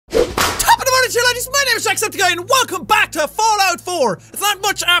Jacksepticeye and welcome back to Fallout 4! It's not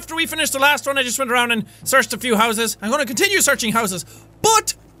much after we finished the last one. I just went around and searched a few houses. I'm gonna continue searching houses,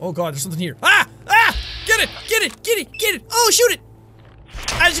 but... Oh god, there's something here. Ah! Ah! Get it! Get it! Get it! Get it! Oh, shoot it!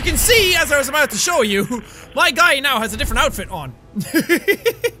 As you can see, as I was about to show you, my guy now has a different outfit on.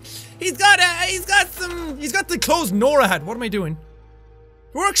 He's got the clothes Nora had. What am I doing?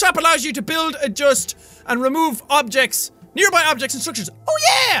 The workshop allows you to build, adjust, and remove objects, nearby objects and structures. Oh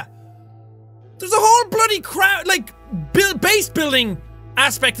yeah! There's a whole bloody crowd, like, base building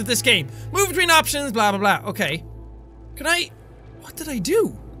aspect of this game. Move between options, blah blah blah. Okay. Can I... What did I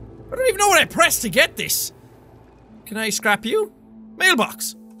do? I don't even know what I pressed to get this. Can I scrap you?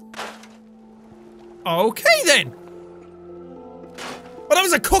 Mailbox. Okay then. Well, that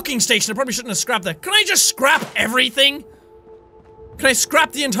was a cooking station. I probably shouldn't have scrapped that. Can I just scrap everything? Can I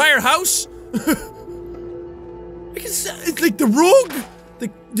scrap the entire house? It's like the rug,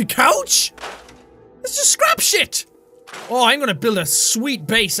 the couch. Let's just scrap shit. Oh, I'm gonna build a sweet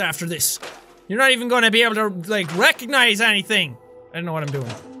base after this. You're not even gonna be able to, like, recognize anything. I don't know what I'm doing.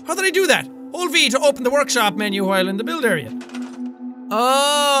 How did I do that? Hold V to open the workshop menu while in the build area.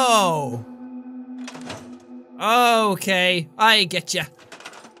 Oh. Okay, I get ya.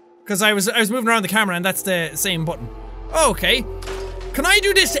 Because I was moving around the camera and that's the same button. Okay. Can I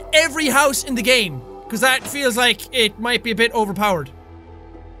do this to every house in the game? Because that feels like it might be a bit overpowered.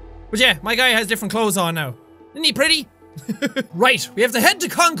 But yeah, my guy has different clothes on now. Isn't he pretty? Right, we have to head to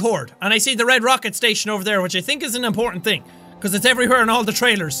Concord, and I see the red rocket station over there, which I think is an important thing, because it's everywhere in all the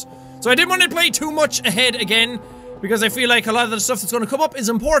trailers. So I didn't want to play too much ahead again, because I feel like a lot of the stuff that's going to come up is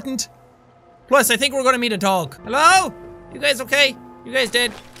important. Plus, I think we're going to meet a dog. Hello? You guys okay? You guys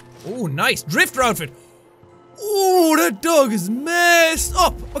dead? Oh, nice. Drifter outfit. Oh, that dog is messed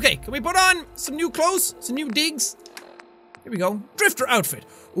up. Okay, can we put on some new clothes? Some new digs? Here we go. Drifter outfit.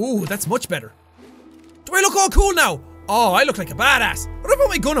 Ooh, that's much better. Do I look all cool now? Oh, I look like a badass. What if I put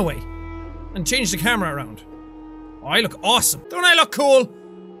my gun away? And change the camera around? Oh, I look awesome. Don't I look cool?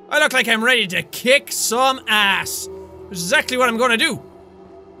 I look like I'm ready to kick some ass. Which is exactly what I'm gonna do.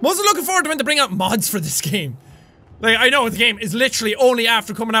 I'm also looking forward to when they bring out mods for this game. Like, I know the game is literally only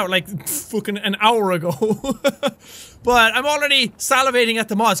after coming out like fucking an hour ago. But I'm already salivating at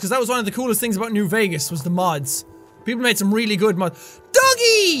the mods, because that was one of the coolest things about New Vegas, was the mods. People made some really good mods.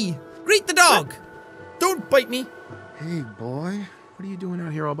 Doggy! Greet the dog! Don't bite me. Hey, boy. What are you doing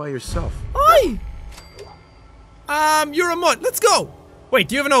out here all by yourself? Hi! You're a mutt. Let's go! Wait,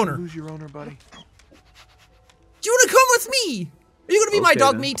 do you have an owner? Who's your owner, buddy? Do you want to come with me? Are you gonna be my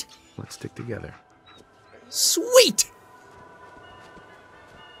dog then. meat? Let's stick together. Sweet!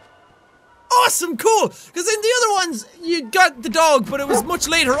 Awesome, cool! Because in the other ones, you got the dog, but it was much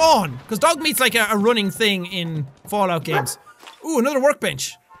later on. Because dog meat's like a running thing in Fallout games. Ooh, another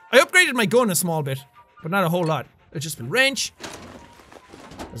workbench. I upgraded my gun a small bit, but not a whole lot. It's just been wrench.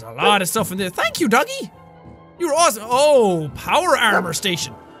 There's a lot of stuff in there. Thank you, doggy! You're awesome. Oh, power armor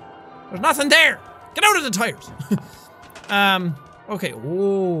station. There's nothing there. Get out of the tires. Okay,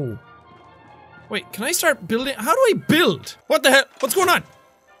 whoa. Wait, can I start building? How do I build? What the hell? What's going on?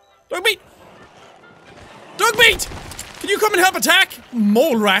 Dog meat! Dog meat! Can you come and help attack?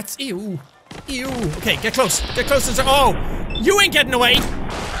 Mole rats. Ew. Ew. Okay, get close. Get close to... Oh! You ain't getting away!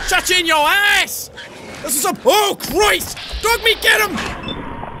 Shut you in your ass! This is up. Oh, Christ! Dog meat, get him!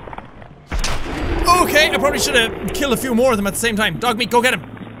 Okay, I probably should have killed a few more of them at the same time. Dog meat, go get him.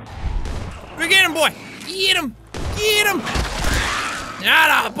 Go get him, boy! Get him! Get him!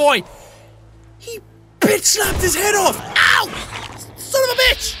 Atta, boy! He bitch slapped his head off! Ow! Son of a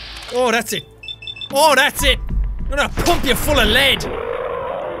bitch! Oh, that's it. Oh, that's it. I'm gonna pump you full of lead.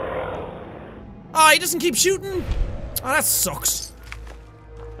 Oh, he doesn't keep shooting? Oh, that sucks.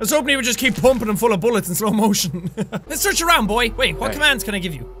 I was hoping he would just keep pumping him full of bullets in slow motion. Let's search around, boy. Wait, what commands can I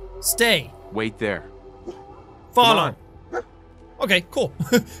give you? Stay. Wait there. Follow. Okay, cool.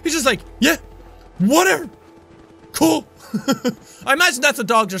 He's just like, yeah, whatever. Cool. I imagine that's what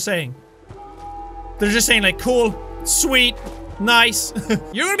dogs are saying. They're just saying like, cool, sweet, nice.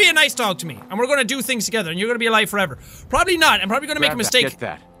 You're gonna be a nice dog to me, and we're gonna do things together, and you're gonna be alive forever. Probably not. I'm probably gonna make a mistake. Get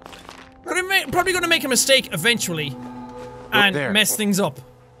that. Probably gonna make a mistake eventually, and mess things up.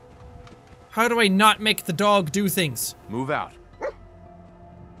 How do I not make the dog do things? Move out.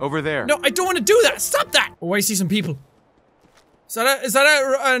 Over there. No, I don't want to do that. Stop that. Oh, I see some people. Is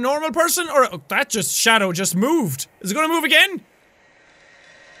that a normal person, or that shadow just moved? Is it gonna move again?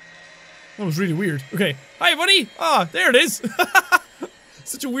 That was really weird. Okay. Hi, buddy. Ah, there it is.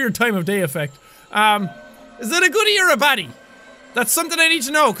 Such a weird time of day effect. Is that a goodie or a baddie? That's something I need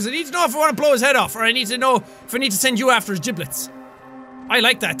to know, because I need to know if I want to blow his head off, or I need to know if I need to send you after his giblets. I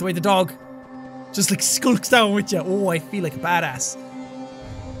like that, the way the dog Just like skulks down with you. Oh, I feel like a badass.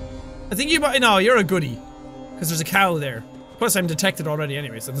 I think you might- no, you're a goodie. Because there's a cow there. Plus I'm detected already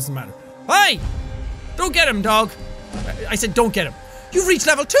anyway, so it doesn't matter. Hey! Don't get him, dog. I said don't get him. You've reached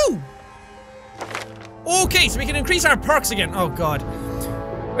level 2! Okay, so we can increase our perks again. Oh god.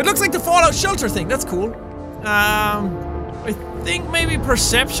 It looks like the Fallout shelter thing, that's cool. I think maybe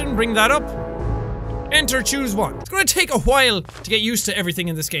perception, bring that up. Enter, choose one. It's gonna take a while to get used to everything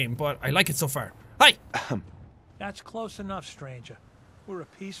in this game, but I like it so far. Hi! That's close enough, stranger. We're a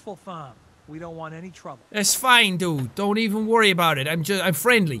peaceful farm. We don't want any trouble. It's fine, dude. Don't even worry about it. I'm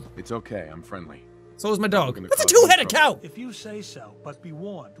friendly. It's okay, I'm friendly. So is my dog. Gonna That's a cause you two-headed trouble. cow! If you say so, but be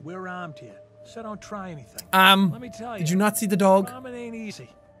warned, we're armed here. So don't try anything. Let me tell you. Did you not see the dog? Farming ain't easy.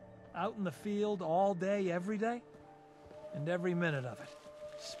 Out in the field all day, every day. And every minute of it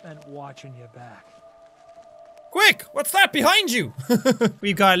spent watching your back. Quick! What's that behind you?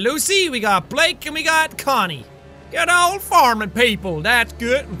 We've got Lucy, we got Blake, and we got Connie. Good old farming people. That's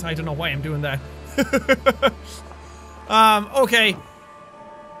good. I don't know why I'm doing that. Okay.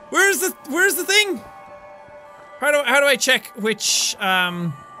 Where's the thing? How do I check which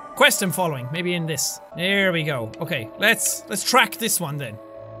quest I'm following? Maybe in this. There we go. Okay, let's track this one then.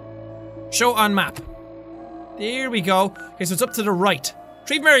 Show on map. There we go. Okay, so it's up to the right.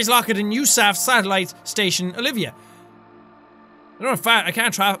 Retrieve Mary's locket in USAF satellite station, Olivia. I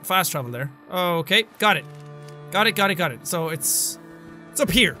can't fast travel there. Okay, got it. Got it. So it's up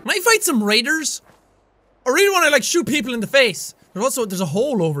here. Can I fight some raiders? I really want to like shoot people in the face. There's a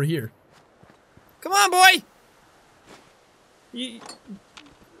hole over here. Come on, boy.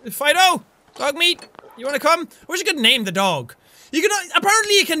 Fido, dog meat. You want to come? I wish you could name the dog.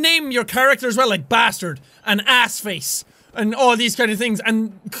 Apparently you can name your character as well, like Bastard and Assface and all these kind of things,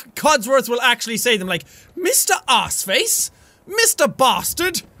 and Codsworth will actually say them like, Mr. Assface? Mr.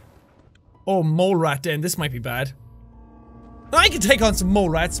 Bastard? Oh, mole rat then, this might be bad. I can take on some mole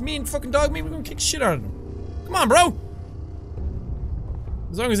rats. Me and fucking dog meat, we're gonna kick shit out of them. Come on, bro.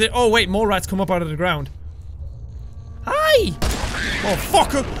 As long as they- oh wait, mole rats come up out of the ground. Hi!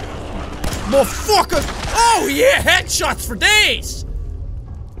 Motherfucker! Motherfucker! Oh yeah, headshots for days!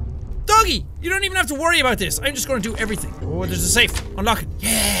 Doggy, you don't even have to worry about this. I'm just gonna do everything. Oh, there's a safe. Unlock it.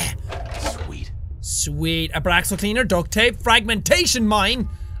 Yeah! Sweet. Sweet. A Braxel cleaner, duct tape, fragmentation mine,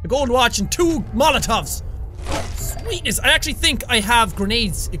 a gold watch, and 2 Molotovs. Sweetness. I actually think I have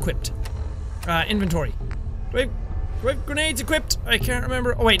grenades equipped. Inventory. Do I have grenades equipped? I can't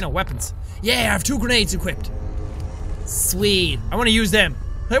remember. Oh wait, no, weapons. Yeah, I have 2 grenades equipped. Sweet. I want to use them.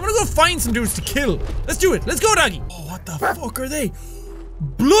 I want to go find some dudes to kill. Let's do it. Let's go, doggy. Oh, what the fuck are they?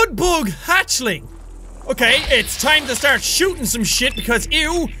 Bloodbug hatchling. Okay, it's time to start shooting some shit because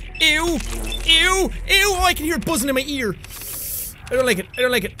ew, ew, ew, ew. Oh, I can hear it buzzing in my ear. I don't like it. I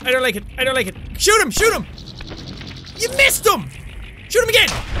don't like it. I don't like it. I don't like it. Shoot him! Shoot him! You missed him! Shoot him again!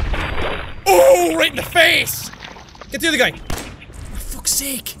 Oh, right in the face! Get the other guy. For fuck's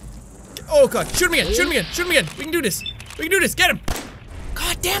sake. Oh god, shoot him again, shoot him again, shoot him again. We can do this. We can do this, get him.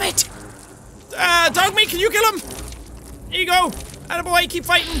 God damn it. Dog meat, can you kill him? Here you go. Attaboy, keep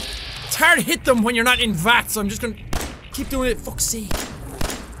fighting. It's hard to hit them when you're not in VAT, so I'm just gonna keep doing it. Fuck's sake.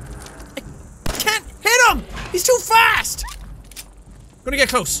 I can't hit him! He's too fast! Gonna get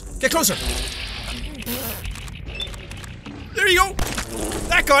close. Get closer. There you go.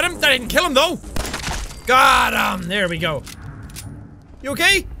 That got him. That didn't kill him though. Got him. There we go. You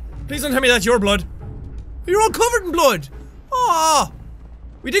okay? Please don't tell me that's your blood. You're all covered in blood. Aw.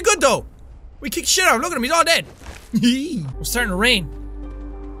 We did good though. We kicked shit out of him. Look at him. He's all dead. It's starting to rain.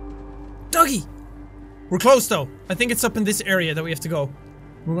 Dougie. We're close though. I think it's up in this area that we have to go.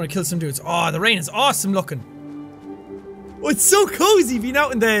 We're gonna kill some dudes. Oh, the rain is awesome looking. Oh, it's so cozy being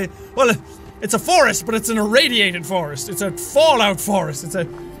out in the... well, it's a forest, but it's an irradiated forest. It's a Fallout forest. It's a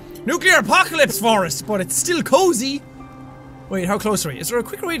nuclear apocalypse forest, but it's still cozy. Wait, how close are we? Is there a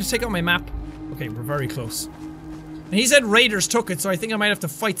quicker way to take out my map? Okay, we're very close. And he said raiders took it, so I think I might have to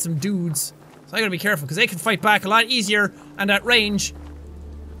fight some dudes. So I gotta be careful, because they can fight back a lot easier and at range.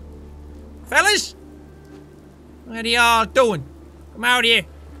 Fellas? What are y'all doing? Come out here.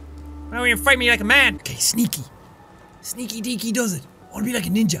 Come out here and fight me like a man. Okay, sneaky. Sneaky deaky does it. I wanna be like a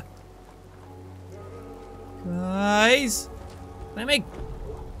ninja. Guys, can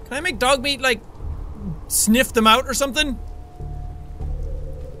I make dog meat like sniff them out or something?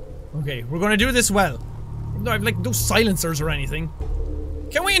 Okay, we're gonna do this well. No, I've like no silencers or anything.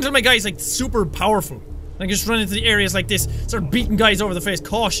 Can't wait until my guy's like super powerful. I can just run into the areas like this, start beating guys over the face.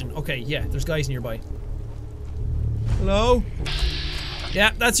 Caution. Okay, yeah, there's guys nearby. Hello?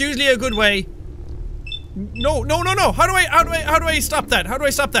 Yeah, that's usually a good way. No, no, no, no. How do I stop that? How do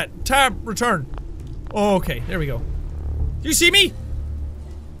I stop that? Tab, return. Okay, there we go. Do you see me?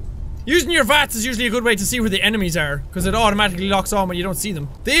 Using your VATS is usually a good way to see where the enemies are, because it automatically locks on when you don't see them.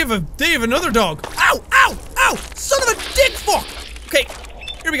 They have another dog. Ow! Ow! Ow! Son of a dick fuck! Okay,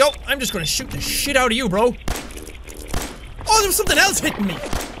 here we go. I'm just gonna shoot the shit out of you, bro. Oh, there was something else hitting me.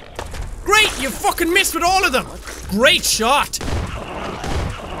 Great, you fucking missed with all of them. Great shot.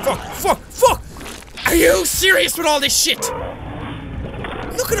 Fuck, fuck, fuck! Are you serious with all this shit?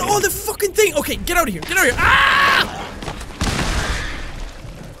 Look at all the fucking thing. Okay, get out of here, get out of here. Ah!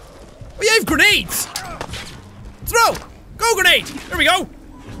 Oh, yeah, I have grenades! Throw! Go grenade! There we go!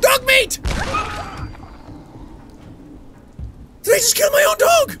 Dog meat! Did I just kill my own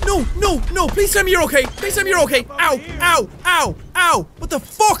dog? No, no, no, please tell me you're okay. Please tell me you're okay. Ow, ow, ow, ow! What the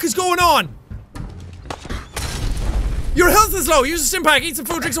fuck is going on? Your health is low. Use a stim pack, eat some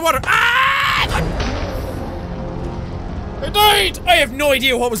food, drink some water. Ah! I died! I have no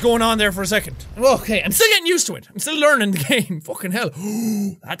idea what was going on there for a second. Okay, I'm still getting used to it. I'm still learning the game. Fucking hell.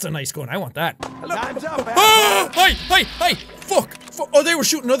 That's a nice gun. I want that. Hello. Oh, hi, hi, hi. Fuck. Oh, they were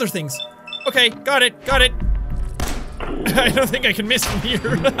shooting other things. Okay, got it, got it. I don't think I can miss from here.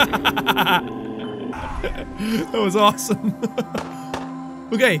 That was awesome.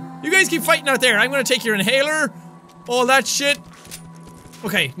 Okay, you guys keep fighting out there. I'm gonna take your inhaler. All that shit.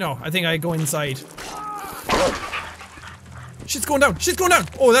 Okay, no, I think I go inside. Shit's going down! Shit's going down!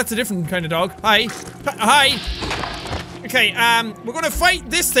 Oh, that's a different kind of dog. Hi. Hi! Okay, we're gonna fight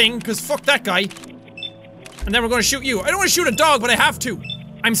this thing, because fuck that guy. And then we're gonna shoot you. I don't wanna shoot a dog, but I have to.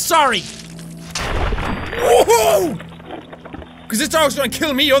 I'm sorry. Woohoo! Because this dog's gonna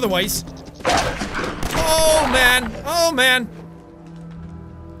kill me otherwise. Oh, man. Oh, man.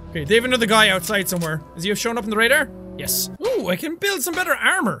 Okay, they have another guy outside somewhere. Is he showing up on the radar? Yes. Ooh, I can build some better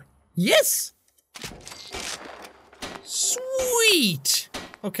armor. Yes! Sweet!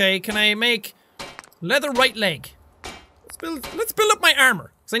 Okay, can I make leather right leg? Let's build up my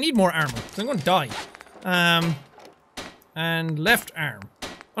armor. Because I need more armor. Because I'm gonna die. And left arm.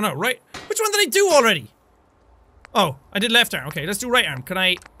 Oh no, right. Which one did I do already? Oh, I did left arm. Okay, let's do right arm. Can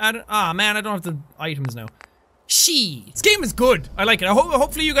I add? Ah, man, I don't have the items now. This game is good. I like it.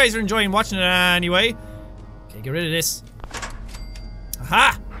 Hopefully you guys are enjoying watching it anyway. Okay, get rid of this.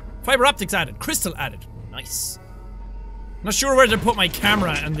 Aha! Fiber optics added. Crystal added. Nice. Not sure where to put my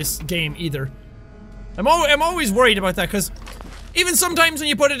camera in this game either. I'm always worried about that because even sometimes when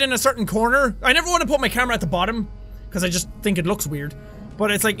you put it in a certain corner, I never want to put my camera at the bottom because I just think it looks weird. But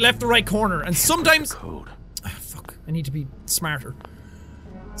it's like left or right corner, and sometimes fuck, I need to be smarter.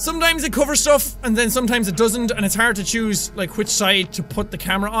 Sometimes it covers stuff, and then sometimes it doesn't, and it's hard to choose like which side to put the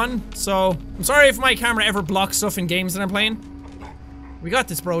camera on. So I'm sorry if my camera ever blocks stuff in games that I'm playing. We got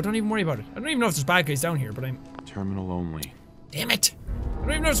this, bro. Don't even worry about it. I don't even know if there's bad guys down here, but I'm... Terminal only. Damn it! I don't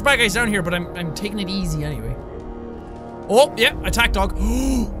even know if there's bad guys down here, but I'm taking it easy anyway. Oh, yeah, attack dog.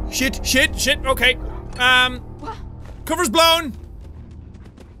 Shit, shit, shit, okay. Cover's blown!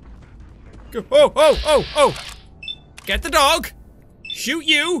 Go, oh! Get the dog! Shoot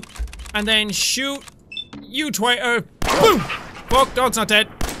you! And then shoot you twice, boom! Fuck, dog's not dead.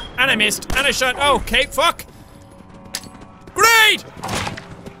 And I missed, and I shot, okay, fuck! Grenade!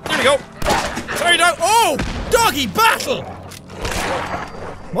 There we go. Sorry, dog. Oh! Doggy battle!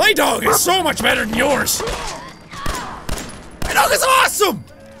 My dog is so much better than yours! My dog is awesome!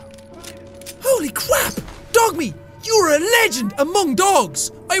 Holy crap! Dog me! You're a legend among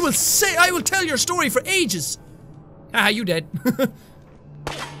dogs! I will tell your story for ages! Ah, you dead.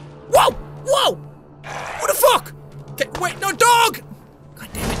 Whoa! Whoa! What the fuck? Okay, wait, no, dog! God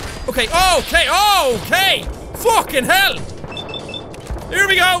damn it. Okay, okay, okay! Fucking hell! Here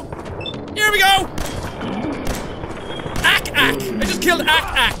we go! Here we go! Ack! I just killed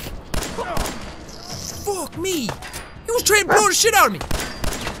Ack! Fuck me! He was trying to blow the shit out of me!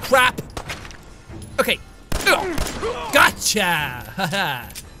 Crap! Okay. Gotcha! Haha.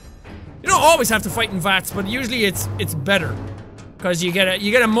 You don't always have to fight in VATS, but usually it's better. Because you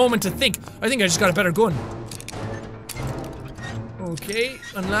get a moment to think. I think I just got a better gun. Okay,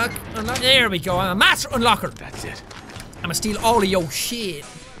 unlock. There we go. I'm a master unlocker. That's it. I'm gonna steal all of your shit.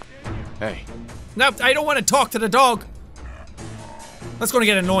 Hey. No, I don't want to talk to the dog. That's gonna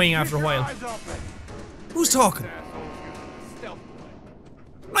get annoying after a while. Who's talking?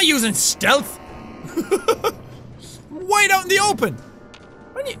 I'm not using stealth. I'm wide out in the open.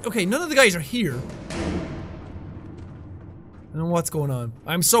 Okay, none of the guys are here. I don't know what's going on.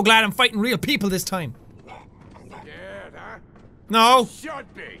 I'm so glad I'm fighting real people this time. Scared, huh? No.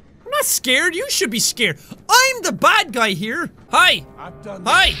 Should be. I'm not scared. You should be scared. I'm the bad guy here. Hi.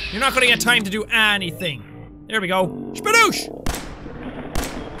 Hi. You're not gonna get time to do anything. There we go. Spadoosh.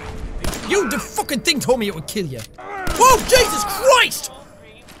 The fucking thing told me it would kill you. Whoa, Jesus Christ!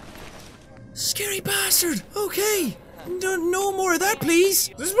 Scary bastard. Okay. No more of that, please.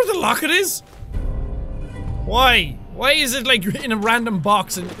 Is this where the locket is? Why? Why is it like in a random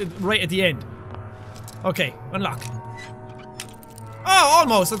box and right at the end? Okay, unlock. Oh,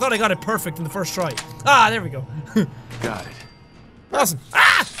 almost. I thought I got it perfect in the first try. Ah, there we go. Got it. Awesome.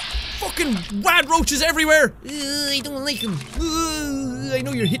 Ah! Fucking rad roaches everywhere. I don't like them. I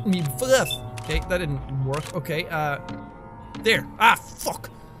know you're hitting me. Okay, that didn't work. Okay, there. Ah, fuck.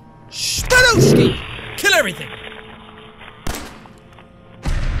 Spelowski! Kill everything.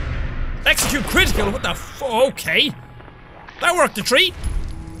 Execute critical. What the okay. That worked a treat.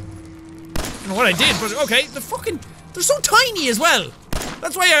 I don't know what I did, but okay. They're so tiny as well.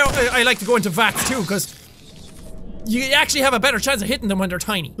 That's why I like to go into VATS too, because you actually have a better chance of hitting them when they're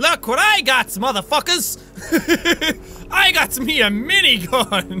tiny. Look what I got, motherfuckers! I got me a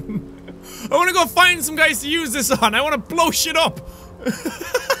minigun! I wanna go find some guys to use this on. I wanna blow shit up.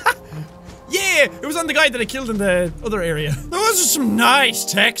 Yeah, it was on the guy that I killed in the other area. Those are some nice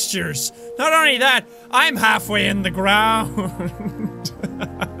textures. Not only that, I'm halfway in the ground.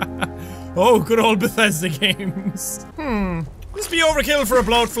 Oh, good old Bethesda games. This be overkill for a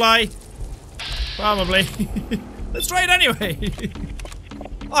bloatfly. Probably. Let's try it anyway.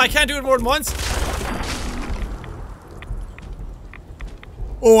 Oh, I can't do it more than once.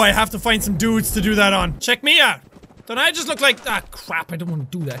 Oh, I have to find some dudes to do that on. Check me out. Don't I just look like— ah, crap, I don't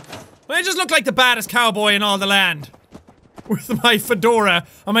want to do that. Don't I just look like the baddest cowboy in all the land? With my fedora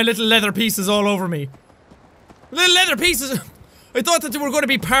and my little leather pieces all over me. Little leather pieces. I thought that they were going to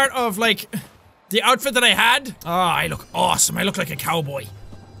be part of, like, the outfit that I had. Oh, I look awesome. I look like a cowboy.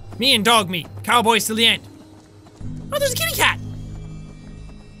 Me and dog meat. Cowboys till the end. Oh, there's a kitty cat.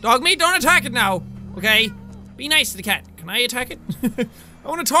 Dog meat, don't attack it now. Okay? Be nice to the cat. Can I attack it? I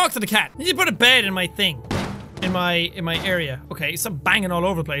want to talk to the cat. I need to put a bed in my thing. In my area. Okay, stop banging all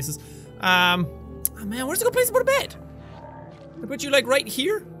over places. Oh man, where's a good place to put a bed? I put you like right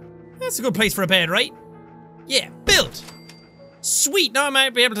here? That's a good place for a bed, right? Yeah, build. Sweet, now I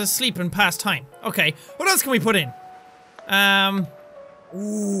might be able to sleep and pass time. Okay, what else can we put in?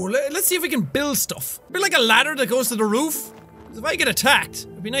 Ooh, let's see if we can build stuff. A bit like a ladder that goes to the roof. If I get attacked,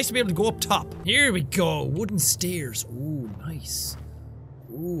 it'd be nice to be able to go up top. Here we go, wooden stairs. Ooh, nice.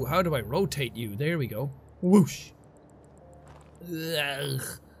 Ooh, how do I rotate you? There we go. Whoosh. Ugh.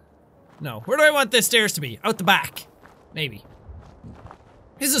 No, where do I want the stairs to be? Out the back. Maybe.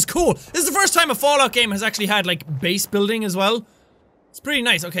 This is cool. This is the first time a Fallout game has actually had, like, base building as well. It's pretty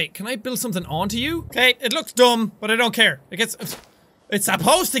nice. Okay, can I build something onto you? Okay, it looks dumb, but I don't care. It's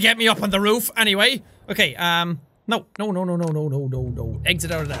supposed to get me up on the roof anyway. Okay, no.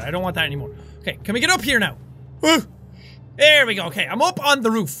 Exit out of that. I don't want that anymore. Okay, can we get up here now? There we go. Okay, I'm up on the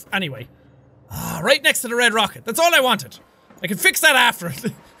roof anyway. Right next to the red rocket. That's all I wanted. I can fix that after.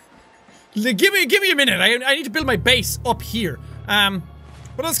 Give me a minute. I need to build my base up here.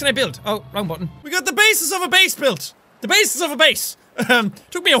 What else can I build? Oh, wrong button. We got the basis of a base built. The basis of a base.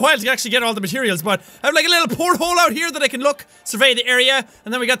 Took me a while to actually get all the materials, but I have like a little porthole out here that I can look, survey the area,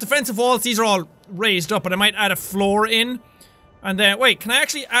 and then we got defensive walls. These are all raised up, but I might add a floor in. And then, wait, can I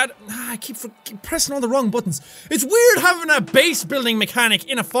actually add— I keep pressing all the wrong buttons. It's weird having a base building mechanic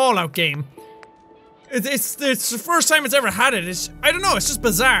in a Fallout game. It's the first time it's ever had it. I don't know, it's just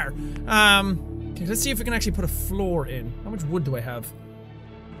bizarre. Okay, let's see if we can actually put a floor in. How much wood do I have?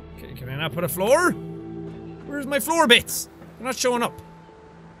 Okay, can I not put a floor? Where's my floor bits? They're not showing up.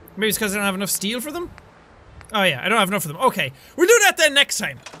 Maybe it's because I don't have enough steel for them? Oh yeah, I don't have enough for them. Okay, we'll do that then next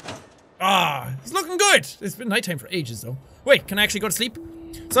time. It's looking good. It's been nighttime for ages though. Wait, can I actually go to sleep?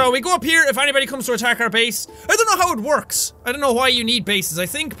 So we go up here if anybody comes to attack our base. I don't know how it works. I don't know why you need bases. I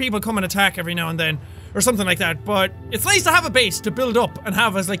think people come and attack every now and then, or something like that, but it's nice to have a base to build up and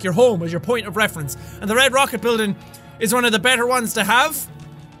have as like your home, as your point of reference. And the Red Rocket building is one of the better ones to have,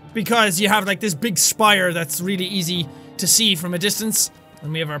 because you have like this big spire that's really easy to see from a distance.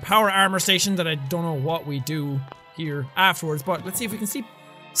 And we have our power armor station that I don't know what we do here afterwards, but let's see if we can sleep.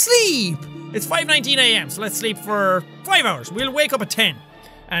 Sleep! It's 5:19 AM, so let's sleep for 5 hours. We'll wake up at 10.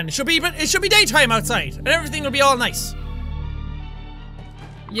 And it should be daytime outside, and everything will be all nice.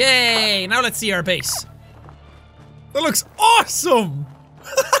 Yay! Now let's see our base. That looks awesome!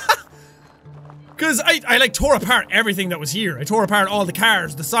 Because I like tore apart everything that was here. I tore apart all the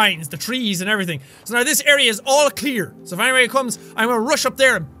cars, the signs, the trees, and everything. So now this area is all clear. So if anybody comes, I'm gonna rush up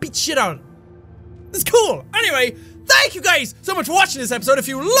there and beat shit out of them. It's cool! Anyway, thank you guys so much for watching this episode. If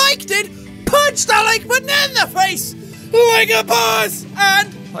you liked it, punch that like button in the face! Like a boss!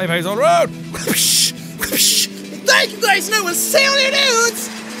 And high fives all around! Thank you guys, and I will see you on your dudes!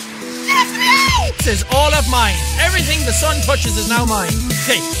 This is all of mine. Everything the sun touches is now mine.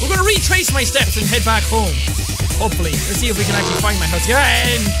 Okay, we're gonna retrace my steps and head back home. Hopefully. Let's see if we can actually find my house. Yeah,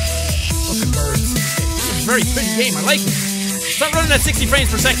 and fucking birds. It's a very pretty game. I like it. It's not running at 60 frames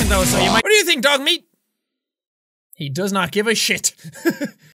per second though, so you might. What do you think, dog meat? He does not give a shit.